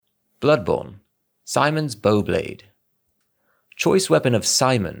Bloodborne, Simon's Bowblade. Choice weapon of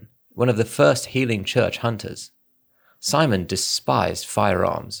Simon, one of the first healing church hunters. Simon despised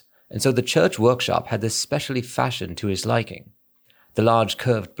firearms, and so the church workshop had this specially fashioned to his liking. The large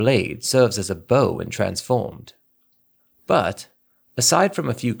curved blade serves as a bow when transformed. But, aside from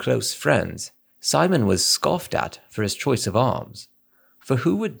a few close friends, Simon was scoffed at for his choice of arms. For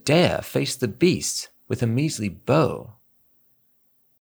who would dare face the beast with a measly bow?